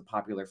Jackson as a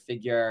popular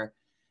figure.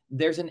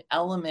 There's an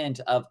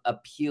element of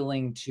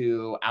appealing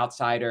to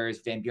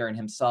outsiders. Van Buren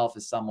himself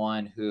is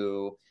someone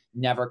who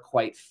never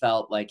quite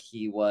felt like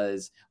he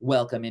was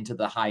welcome into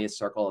the highest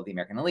circle of the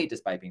American elite,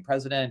 despite being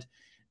president.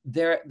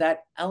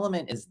 That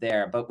element is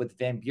there, but with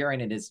Van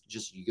Buren, it is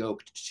just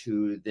yoked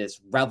to this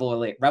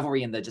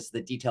revelry in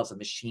the details of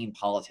machine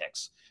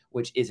politics,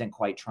 which isn't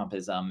quite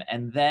Trumpism.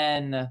 And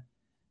then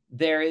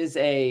there is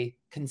a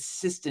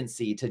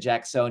consistency to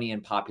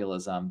Jacksonian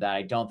populism that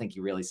I don't think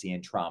you really see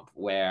in Trump,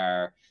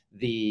 where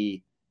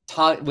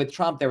with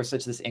Trump, there was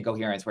such this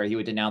incoherence where he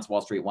would denounce Wall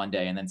Street one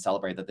day and then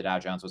celebrate that the Dow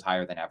Jones was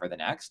higher than ever the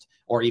next,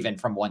 or even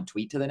from one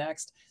tweet to the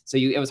next. So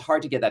it was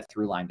hard to get that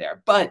through line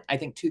there. But I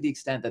think to the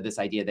extent that this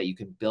idea that you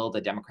can build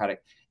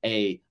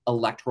a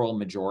electoral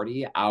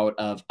majority out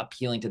of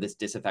appealing to this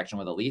disaffection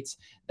with elites,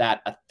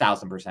 that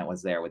 1,000%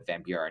 was there with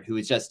Van Buren, who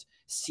just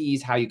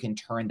sees how you can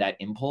turn that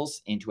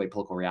impulse into a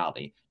political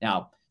reality.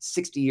 Now,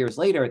 60 years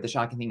later, the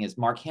shocking thing is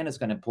Mark Hanna is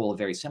going to pull a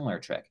very similar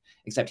trick,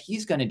 except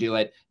he's going to do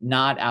it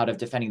not out of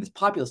defending this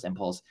populist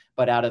impulse,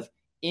 but out of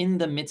in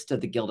the midst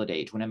of the Gilded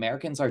Age, when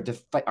Americans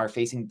are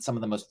facing some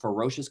of the most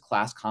ferocious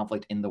class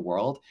conflict in the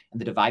world, and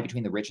the divide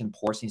between the rich and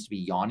poor seems to be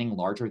yawning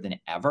larger than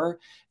ever,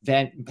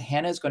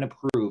 Hanna is going to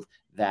prove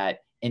that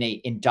in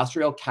an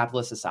industrial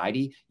capitalist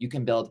society, you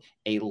can build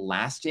a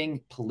lasting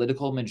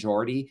political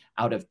majority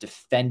out of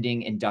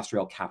defending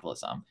industrial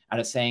capitalism, out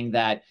of saying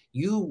that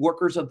you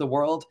workers of the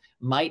world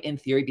might in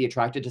theory be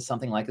attracted to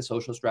something like a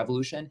socialist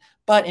revolution,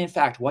 but in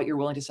fact, what you're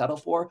willing to settle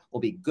for will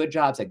be good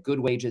jobs at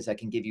good wages that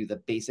can give you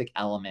the basic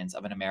elements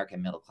of an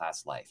American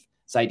middle-class life.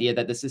 This idea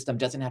that the system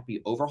doesn't have to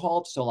be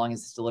overhauled so long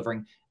as it's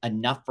delivering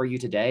enough for you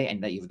today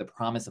and that you have the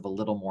promise of a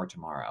little more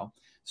tomorrow.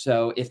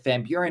 So if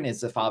Van Buren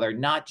is the father,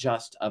 not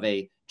just of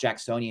a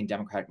Jacksonian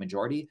democratic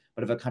majority,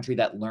 but of a country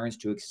that learns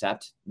to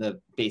accept the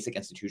basic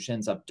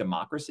institutions of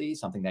democracy,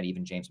 something that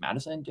even James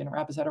Madison didn't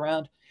wrap his head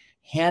around,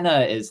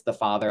 Hanna is the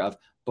father of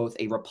both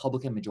a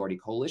Republican majority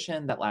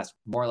coalition that lasts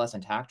more or less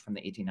intact from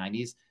the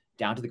 1890s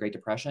down to the Great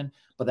Depression,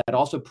 but that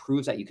also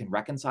proves that you can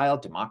reconcile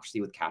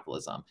democracy with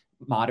capitalism,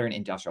 modern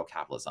industrial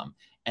capitalism.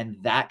 And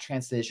that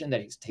transition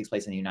that takes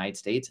place in the United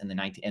States at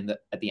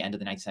the end of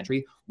the 19th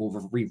century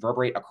will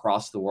reverberate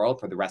across the world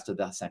for the rest of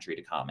the century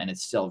to come. And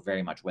it's still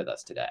very much with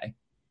us today.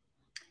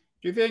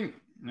 Do you think,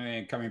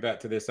 coming back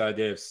to this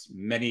idea of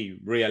many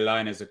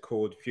realigners are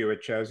called, fewer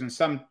chosen,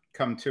 some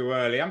come too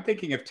early? I'm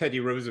thinking of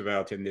Teddy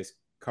Roosevelt in this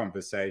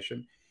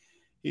conversation.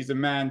 He's a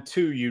man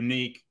too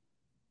unique,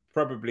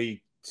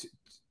 probably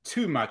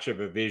too much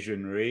of a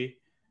visionary,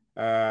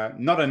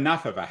 not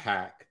enough of a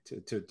hack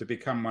to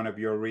become one of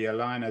your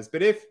realigners.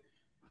 But if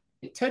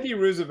Teddy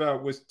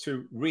Roosevelt was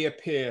to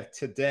reappear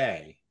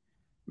today,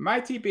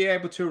 might he be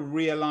able to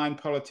realign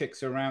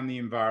politics around the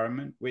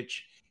environment,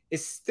 which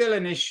is still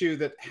an issue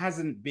that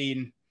hasn't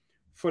been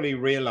fully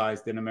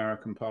realized in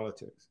American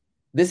politics?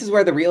 This is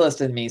where the realist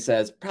in me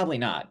says probably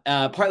not.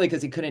 Partly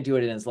because he couldn't do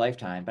it in his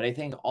lifetime, but I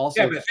think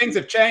also but things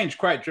have changed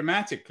quite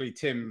dramatically,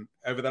 Tim,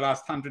 over the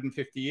last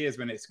 150 years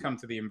when it's come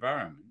to the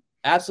environment.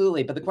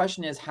 Absolutely. But the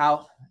question is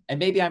how, and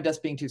maybe I'm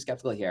just being too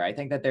skeptical here. I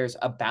think that there's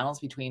a balance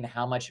between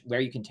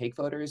where you can take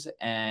voters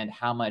and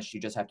how much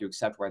you just have to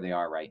accept where they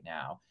are right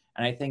now.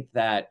 And I think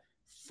that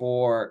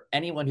for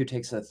anyone who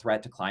takes a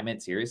threat to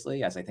climate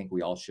seriously, as I think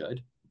we all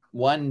should,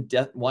 one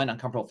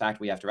uncomfortable fact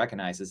we have to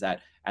recognize is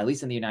that, at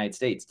least in the United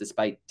States,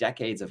 despite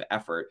decades of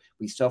effort,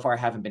 we so far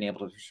haven't been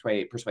able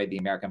to persuade the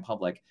American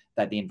public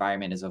that the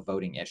environment is a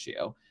voting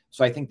issue.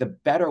 So I think the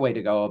better way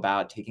to go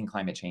about taking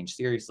climate change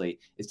seriously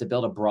is to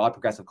build a broad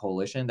progressive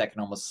coalition that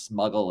can almost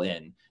smuggle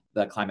in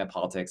the climate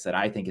politics that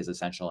I think is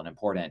essential and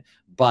important,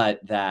 but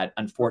that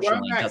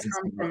unfortunately doesn't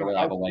seem like a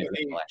reliable way of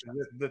winning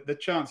elections. The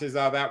chances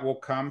are that will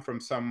come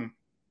from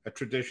a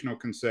traditional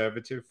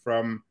conservative,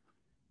 from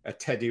a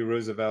Teddy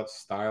Roosevelt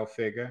style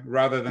figure,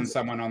 rather than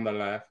someone on the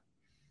left.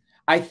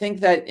 I think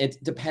that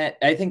it depends.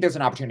 I think there's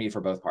an opportunity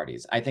for both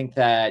parties. I think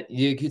that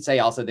you could say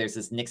also there's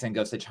this Nixon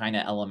goes to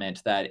China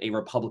element, that a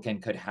Republican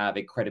could have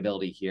a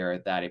credibility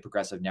here that a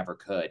progressive never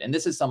could. And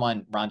this is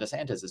someone Ron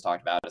DeSantis has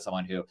talked about as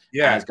someone who,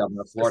 as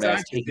governor of Florida,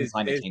 is taking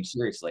climate change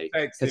seriously.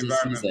 Takes the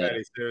environment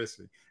very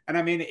seriously. And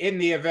I mean, in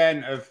the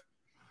event of,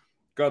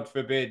 God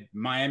forbid,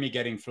 Miami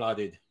getting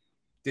flooded,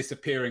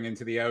 disappearing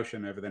into the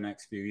ocean over the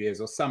next few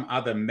years, or some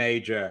other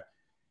major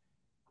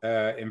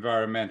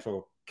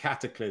environmental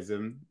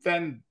cataclysm,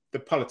 then the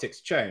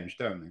politics change,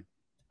 don't they?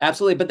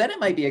 Absolutely. But then it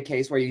might be a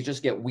case where you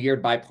just get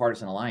weird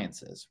bipartisan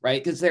alliances,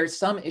 right? Because there's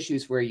some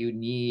issues where you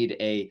need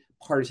a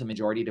partisan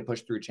majority to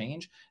push through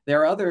change.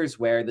 There are others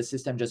where the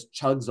system just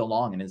chugs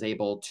along and is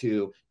able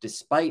to,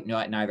 despite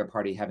neither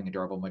party having a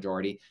durable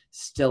majority,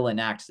 still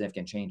enact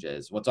significant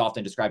changes. What's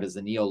often described as the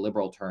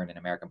neoliberal turn in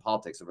American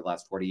politics over the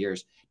last 40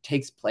 years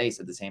takes place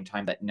at the same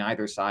time that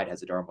neither side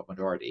has a durable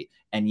majority.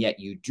 And yet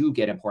you do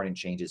get important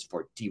changes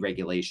for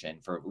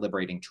deregulation, for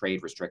liberating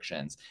trade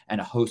restrictions,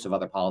 and a host of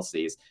other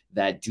policies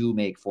that do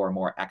make for a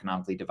more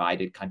economically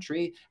divided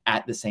country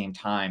at the same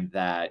time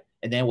that,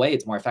 and in a way,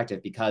 it's more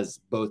effective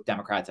because both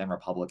Democrats and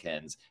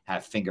Republicans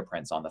have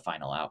fingerprints on the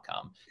final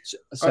outcome.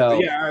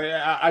 So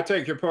I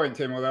take your point,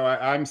 Tim, although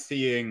I'm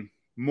seeing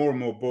more and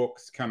more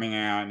books coming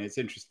out, and it's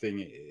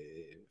interesting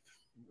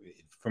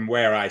from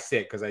where I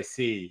sit, because I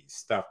see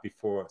stuff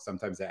before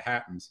sometimes that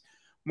happens.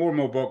 More and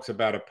more books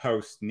about a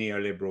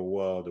post-neoliberal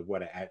world, of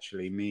what it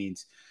actually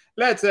means.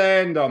 Let's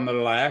end on the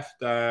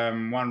left.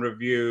 One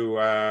review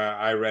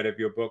I read of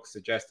your book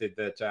suggested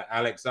that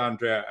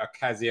Alexandria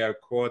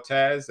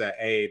Ocasio-Cortez,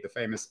 the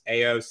famous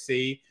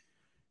AOC,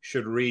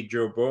 should read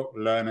your book,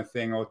 learn a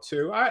thing or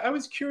two. I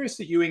was curious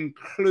that you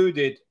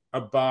included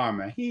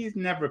Obama. He's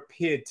never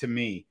appeared to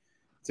me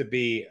to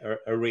be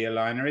a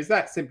realigner. Is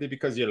that simply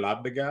because you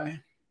love the guy?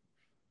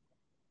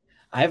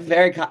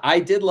 I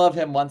did love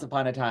him once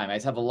upon a time. I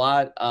just have a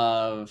lot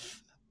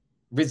of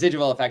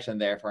residual affection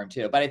there for him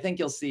too. But I think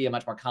you'll see a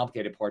much more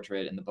complicated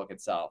portrait in the book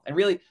itself. And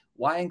really,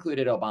 why I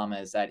included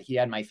Obama is that he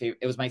had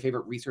it was my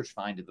favorite research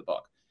find of the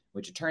book,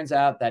 which it turns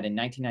out that in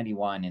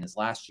 1991, in his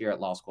last year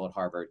at law school at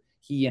Harvard,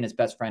 he and his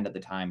best friend at the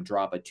time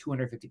draw up a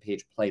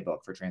 250-page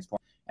playbook for transform.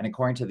 And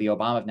according to the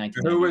Obama of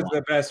 1991, who was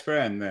the best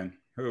friend then?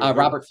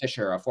 Robert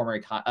Fisher, a former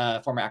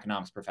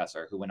economics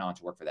professor who went on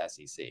to work for the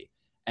SEC.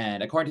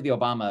 And according to the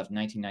Obama of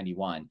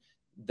 1991,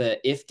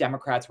 if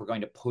Democrats were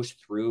going to push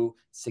through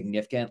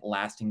significant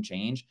lasting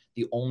change,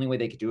 the only way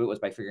they could do it was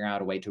by figuring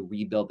out a way to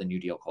rebuild the New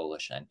Deal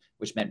coalition,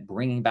 which meant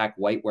bringing back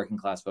white working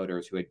class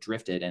voters who had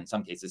drifted and in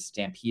some cases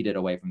stampeded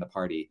away from the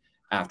party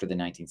after the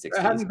 1960s.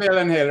 Hadn't Bill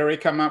and Hillary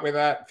come up with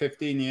that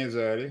 15 years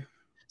earlier?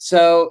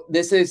 So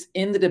this is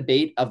in the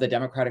debate of the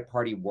Democratic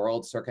Party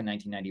world circa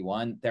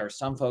 1991. There are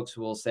some folks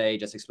who will say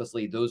just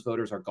explicitly, those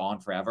voters are gone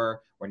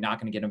forever. We're not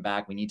going to get them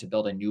back. We need to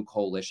build a new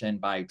coalition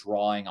by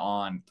drawing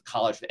on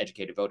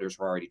college-educated voters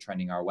who are already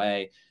trending our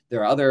way.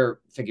 There are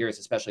other figures,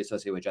 especially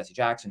associated with Jesse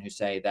Jackson, who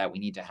say that we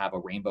need to have a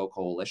rainbow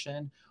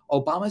coalition.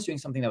 Obama's doing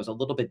something that was a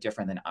little bit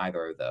different than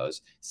either of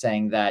those,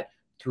 saying that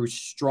through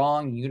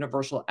strong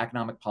universal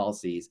economic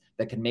policies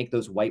that can make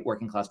those white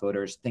working class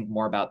voters think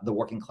more about the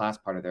working class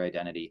part of their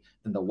identity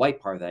than the white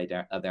part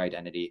of their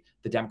identity,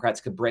 the Democrats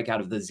could break out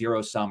of the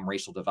zero-sum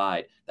racial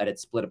divide that had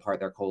split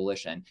apart their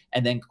coalition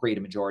and then create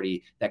a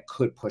majority that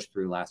could push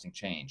through lasting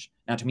change.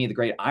 Now, to me, the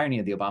great irony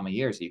of the Obama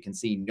years, you can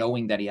see,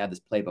 knowing that he had this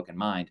playbook in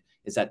mind,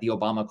 is that the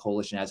Obama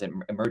coalition, as it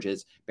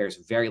emerges, bears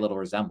very little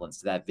resemblance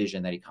to that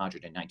vision that he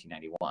conjured in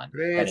 1991.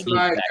 It's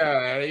like,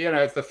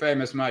 it's the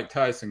famous Mike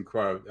Tyson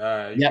quote.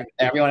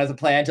 Everyone has a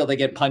plan until they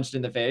get punched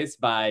in the face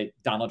by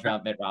Donald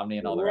Trump, Mitt Romney,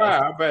 and all the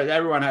rest. But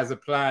everyone has a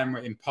plan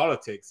in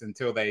politics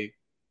until they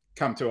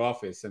come to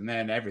office, and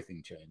then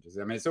everything changes.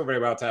 I mean, it's all very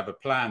well to have a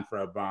plan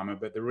for Obama,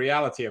 but the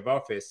reality of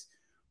office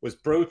was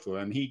brutal,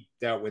 and he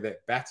dealt with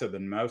it better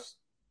than most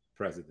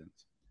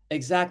presidents.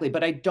 Exactly,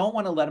 but I don't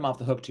want to let him off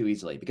the hook too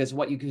easily, because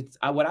what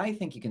I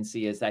think you can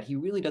see is that he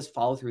really does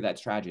follow through that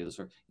strategy, those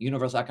sort of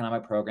universal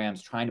economic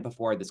programs, trying to put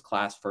forward this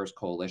class first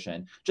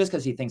coalition, just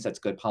because he thinks that's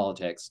good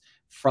politics.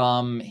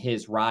 From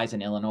his rise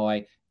in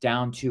Illinois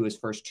down to his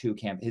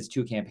his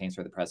two campaigns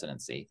for the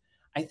presidency.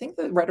 I think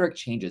the rhetoric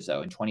changes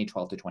though in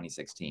 2012 to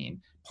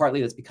 2016. Partly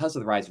that's because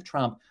of the rise of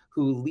Trump,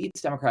 who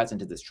leads Democrats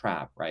into this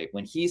trap, right?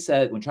 When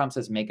Trump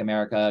says "Make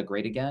America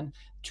Great Again,"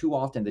 too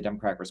often the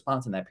Democratic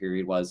response in that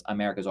period was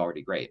 "America's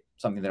already great,"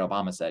 something that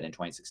Obama said in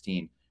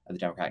 2016 at the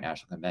Democratic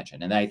National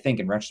Convention. And I think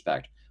in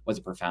retrospect was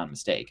a profound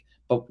mistake.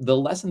 But the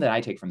lesson that I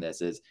take from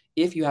this is,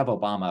 if you have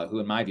Obama, who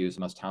in my view is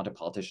the most talented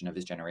politician of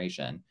his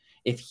generation,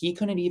 if he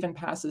couldn't even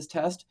pass his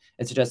test,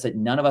 it suggests that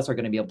none of us are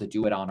going to be able to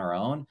do it on our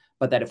own,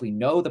 but that if we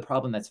know the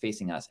problem that's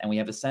facing us and we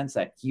have a sense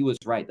that he was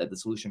right, that the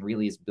solution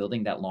really is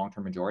building that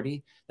long-term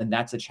majority, then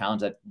that's a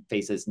challenge that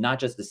faces not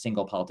just the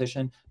single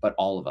politician, but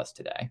all of us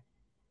today.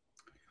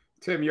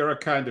 Tim, you're a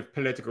kind of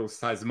political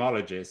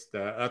seismologist.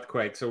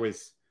 Earthquakes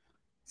always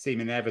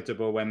seem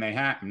inevitable when they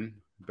happen,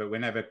 but we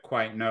never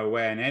quite know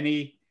when.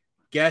 Any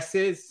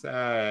guesses?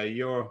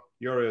 You're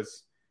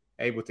as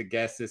able to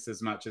guess this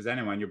as much as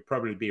anyone. You'll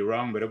probably be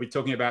wrong, but are we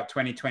talking about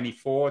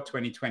 2024,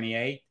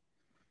 2028,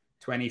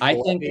 2040?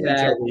 I think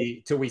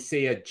that till we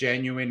see a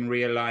genuine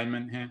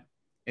realignment here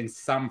in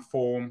some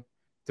form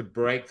to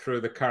break through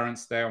the current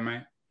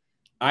stalemate?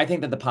 I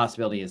think that the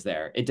possibility is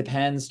there. It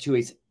depends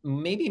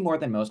maybe more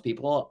than most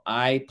people.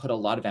 I put a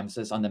lot of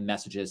emphasis on the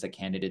messages that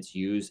candidates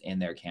use in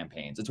their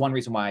campaigns. It's one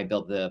reason why I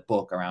built the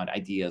book around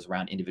ideas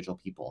around individual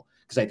people,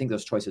 because I think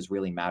those choices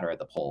really matter at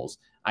the polls.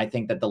 I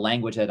think that the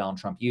language that Donald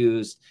Trump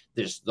used,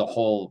 the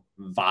whole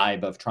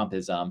vibe of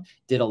Trumpism,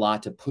 did a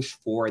lot to push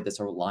forward this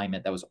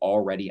alignment that was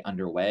already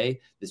underway,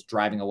 this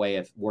driving away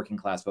of working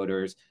class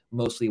voters,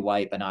 mostly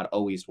white, but not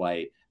always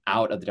white,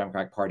 out of the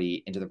Democratic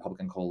Party into the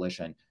Republican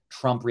coalition.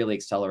 Trump really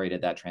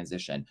accelerated that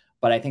transition.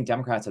 But I think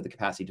Democrats have the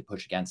capacity to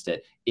push against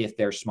it if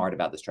they're smart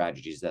about the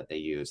strategies that they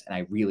use. And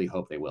I really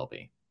hope they will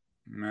be.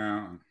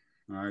 No,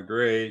 I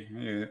agree.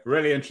 Yeah,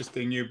 really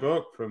interesting new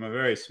book from a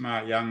very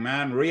smart young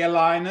man.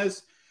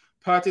 Realigners,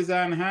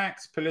 Partisan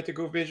Hacks,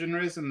 Political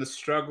Visionaries, and the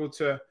Struggle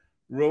to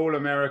Rule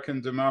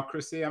American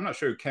Democracy. I'm not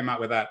sure who came up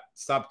with that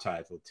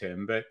subtitle,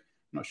 Tim, but I'm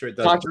not sure it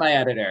does. Talk to my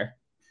editor.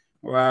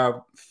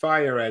 Well,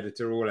 fire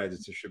editor, all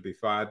editors should be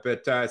fired.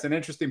 But it's an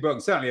interesting book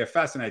and certainly a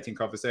fascinating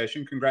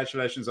conversation.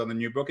 Congratulations on the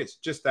new book. It's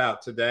just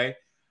out today.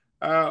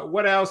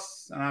 What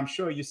else? And I'm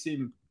sure you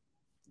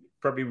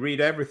probably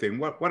read everything.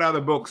 What other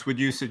books would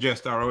you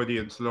suggest our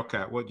audience look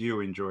at? What do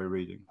you enjoy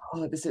reading?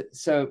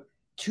 So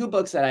two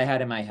books that I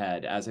had in my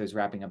head as I was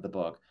wrapping up the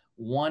book.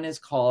 One is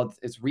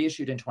it's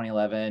reissued in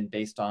 2011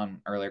 based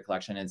on earlier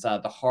collection. It's The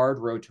Hard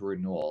Road to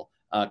Renewal,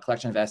 a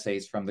collection of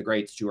essays from the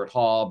great Stuart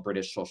Hall,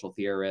 British social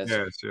theorist,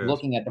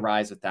 looking at the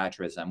rise of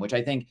Thatcherism, which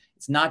I think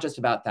it's not just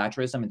about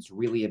Thatcherism, it's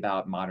really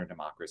about modern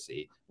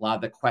democracy. A lot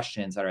of the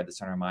questions that are at the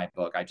center of my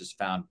book, I just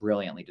found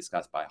brilliantly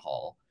discussed by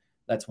Hall.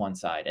 That's one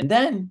side. And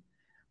then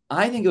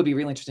I think it would be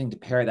really interesting to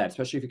pair that,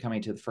 especially if you're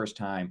coming to the first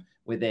time,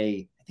 with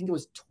I think it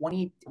was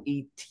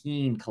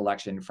 2018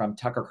 collection from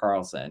Tucker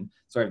Carlson,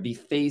 sort of the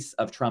face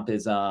of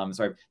Trumpism,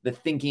 sort of the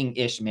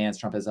thinking-ish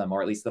man's Trumpism,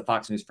 or at least the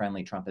Fox News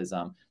friendly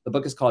Trumpism. The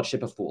book is called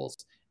Ship of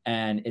Fools.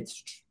 And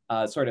it's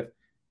sort of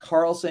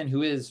Carlson,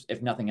 who is,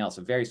 if nothing else,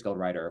 a very skilled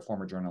writer, a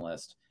former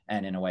journalist,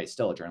 and in a way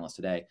still a journalist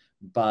today,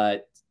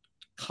 but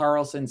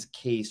Carlson's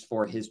case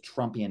for his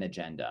Trumpian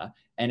agenda.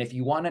 And if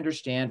you want to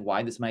understand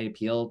why this might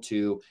appeal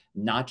to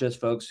not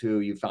just folks who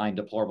you find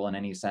deplorable in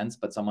any sense,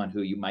 but someone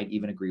who you might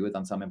even agree with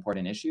on some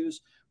important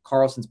issues,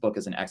 Carlson's book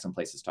is an excellent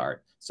place to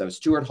start. So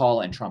Stuart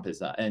Hall and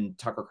Trumpism and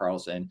Tucker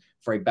Carlson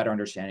for a better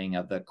understanding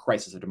of the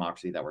crisis of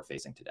democracy that we're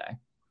facing today.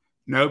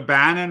 No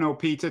Bannon or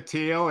Peter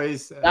Thiel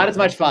is not as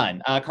much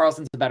fun.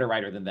 Carlson's a better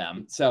writer than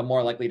them, so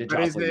more likely to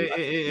jostle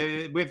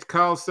with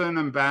Carlson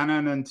and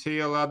Bannon and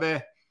Thiel,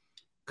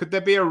 could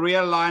there be a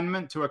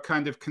realignment to a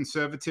kind of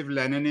conservative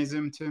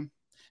Leninism, Tim?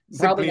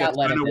 Probably not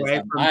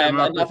Leninism. I am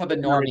enough of a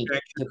normie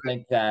to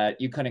think that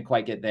you couldn't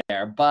quite get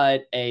there,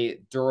 but a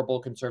durable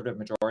conservative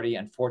majority,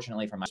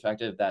 unfortunately, from my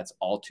perspective, that's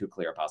all too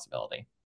clear a possibility.